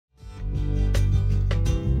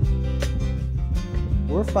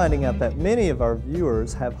we're finding out that many of our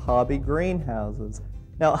viewers have hobby greenhouses.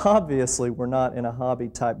 Now, obviously, we're not in a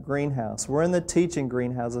hobby-type greenhouse. We're in the teaching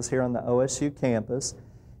greenhouses here on the OSU campus,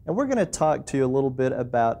 and we're going to talk to you a little bit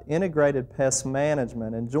about integrated pest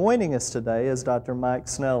management. And joining us today is Dr. Mike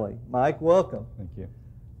Schnelle. Mike, welcome. Thank you.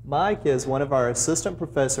 Mike is one of our assistant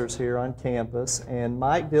professors here on campus, and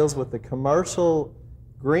Mike deals with the commercial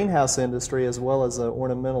greenhouse industry as well as the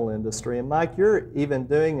ornamental industry. And Mike, you're even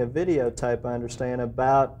doing a videotape, I understand,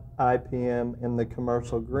 about IPM in the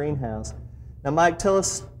commercial greenhouse. Now, Mike, tell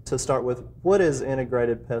us to start with, what is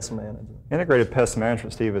integrated pest management? Integrated pest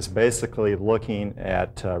management, Steve, is basically looking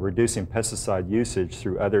at reducing pesticide usage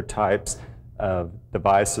through other types of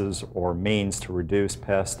devices or means to reduce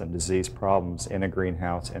pest and disease problems in a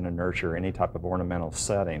greenhouse, in a nursery, any type of ornamental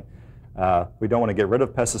setting. We don't want to get rid of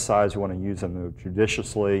pesticides. We want to use them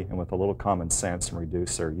judiciously and with a little common sense and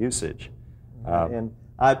reduce their usage. And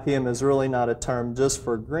IPM is really not a term just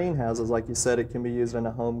for greenhouses. Like you said, it can be used in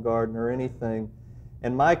a home garden or anything.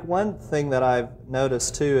 And Mike, one thing that I've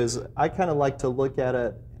noticed too is I kind of like to look at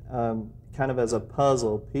it kind of as a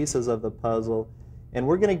puzzle, pieces of the puzzle. And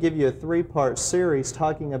we're going to give you a three-part series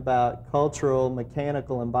talking about cultural,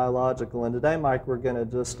 mechanical, and biological. And today, Mike, we're going to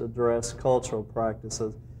just address cultural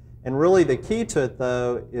practices. And really the key to it,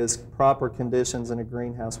 though, is proper conditions in a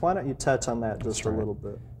greenhouse. Why don't you touch on that just a little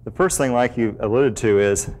bit? The first thing, like you alluded to,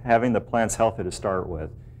 is having the plants healthy to start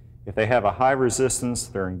with. If they have a high resistance,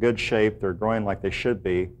 they're in good shape, they're growing like they should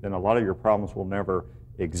be, then a lot of your problems will never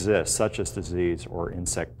exist, such as disease or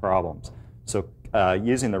insect problems. So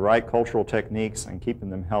using the right cultural techniques and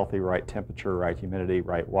keeping them healthy, right temperature, right humidity,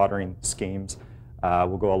 right watering schemes,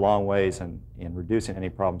 will go a long ways in reducing any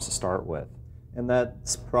problems to start with. And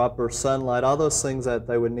that's proper sunlight, all those things that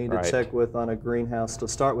they would need to check with on a greenhouse to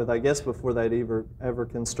start with, I guess, before they'd ever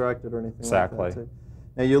construct it or anything like that too.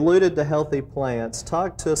 Now, you alluded to healthy plants.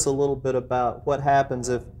 Talk to us a little bit about what happens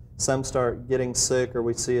if some start getting sick or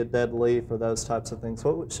we see a dead leaf or those types of things.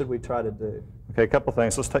 What should we try to do? Okay, a couple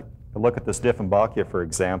things. Let's take a look at this Dieffenbachia, for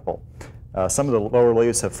example. Some of the lower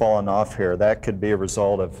leaves have fallen off here. That could be a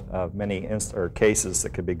result of many cases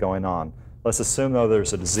that could be going on. Let's assume, though,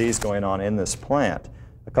 there's a disease going on in this plant.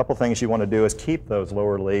 A couple things you want to do is keep those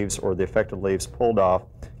lower leaves or the affected leaves pulled off,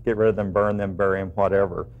 get rid of them, burn them, bury them,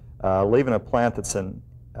 whatever. Leaving a plant that's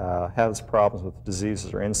has problems with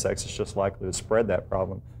diseases or insects is just likely to spread that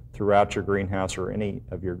problem throughout your greenhouse or any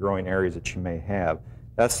of your growing areas that you may have.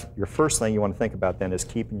 That's your first thing you want to think about then, is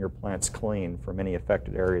keeping your plants clean from any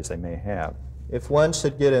affected areas they may have. If one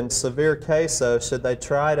should get in severe case, though, should they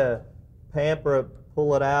try to pamper it,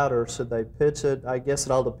 pull it out, or should they pitch it? I guess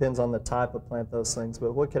it all depends on the type of plant, those things,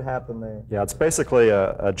 but what could happen there? Yeah, it's basically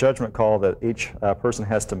a judgment call that each person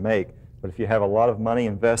has to make, but if you have a lot of money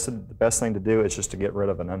invested, the best thing to do is just to get rid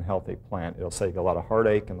of an unhealthy plant. It'll save you a lot of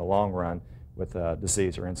heartache in the long run with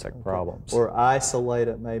disease or insect problems. Or isolate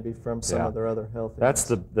it maybe from some of their other healthy That's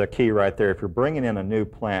the key right there. If you're bringing in a new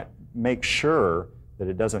plant, make sure that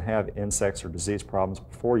it doesn't have insects or disease problems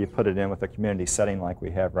before you put it in with a community setting like we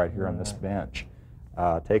have right here on this bench.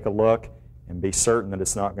 Take a look and be certain that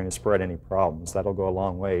it's not going to spread any problems. That'll go a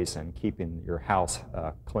long ways in keeping your house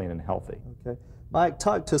clean and healthy. Okay. Mike,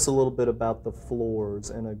 talk to us a little bit about the floors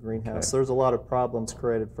in a greenhouse. Okay. There's a lot of problems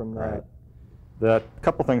created from that. Right. The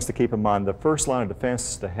couple things to keep in mind. The first line of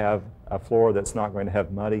defense is to have a floor that's not going to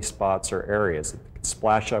have muddy spots or areas that can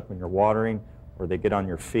splash up when you're watering, or they get on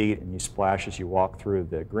your feet and you splash as you walk through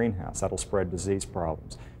the greenhouse. That'll spread disease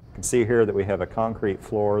problems. You can see here that we have a concrete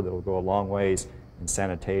floor that will go a long ways in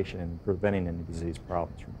sanitation and preventing any disease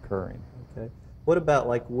problems from occurring. Okay. What about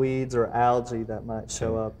like weeds or algae that might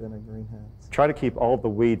show up in a greenhouse? Try to keep all the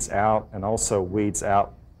weeds out, and also weeds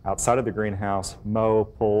outside of the greenhouse. Mow,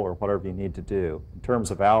 pull, or whatever you need to do. In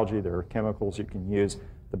terms of algae, there are chemicals you can use.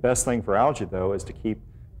 The best thing for algae, though, is to keep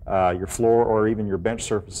your floor or even your bench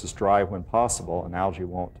surfaces dry when possible, and algae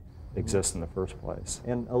won't exist in the first place.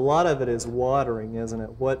 And a lot of it is watering, isn't it?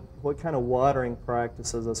 What kind of watering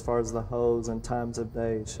practices as far as the hose and times of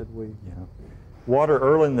day should we? Yeah. Water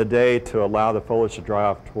early in the day to allow the foliage to dry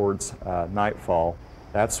off towards nightfall.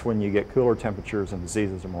 That's when you get cooler temperatures and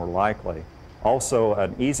diseases are more likely. Also,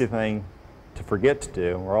 an easy thing to forget to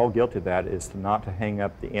do, and we're all guilty of that, is not to hang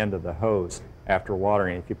up the end of the hose after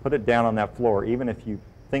watering. If you put it down on that floor, even if you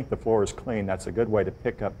think the floor is clean, that's a good way to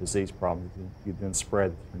pick up disease problems you then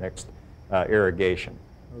spread the next irrigation.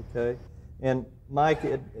 Okay. And Mike,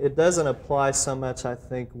 it doesn't apply so much, I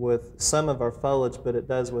think, with some of our foliage, but it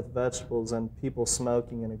does with vegetables and people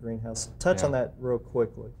smoking in a greenhouse. Touch on that real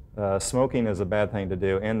quickly. Smoking is a bad thing to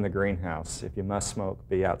do in the greenhouse. If you must smoke,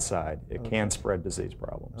 be outside. It can spread disease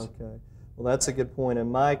problems. Okay. Well, that's a good point.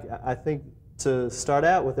 And Mike, I think to start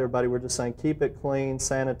out with everybody, we're just saying keep it clean,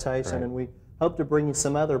 sanitation, Right. and we hope to bring you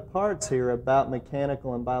some other parts here about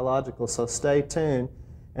mechanical and biological, so stay tuned.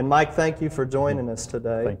 And Mike, thank you for joining us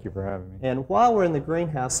today. Thank you for having me. And while we're in the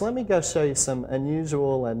greenhouse, let me go show you some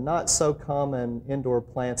unusual and not so common indoor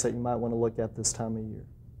plants that you might want to look at this time of year.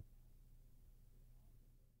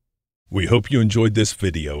 We hope you enjoyed this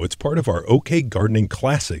video. It's part of our OK Gardening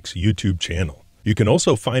Classics YouTube channel. You can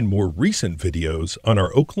also find more recent videos on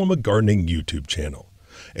our Oklahoma Gardening YouTube channel.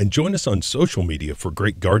 And join us on social media for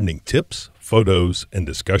great gardening tips, photos, and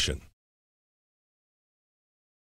discussion.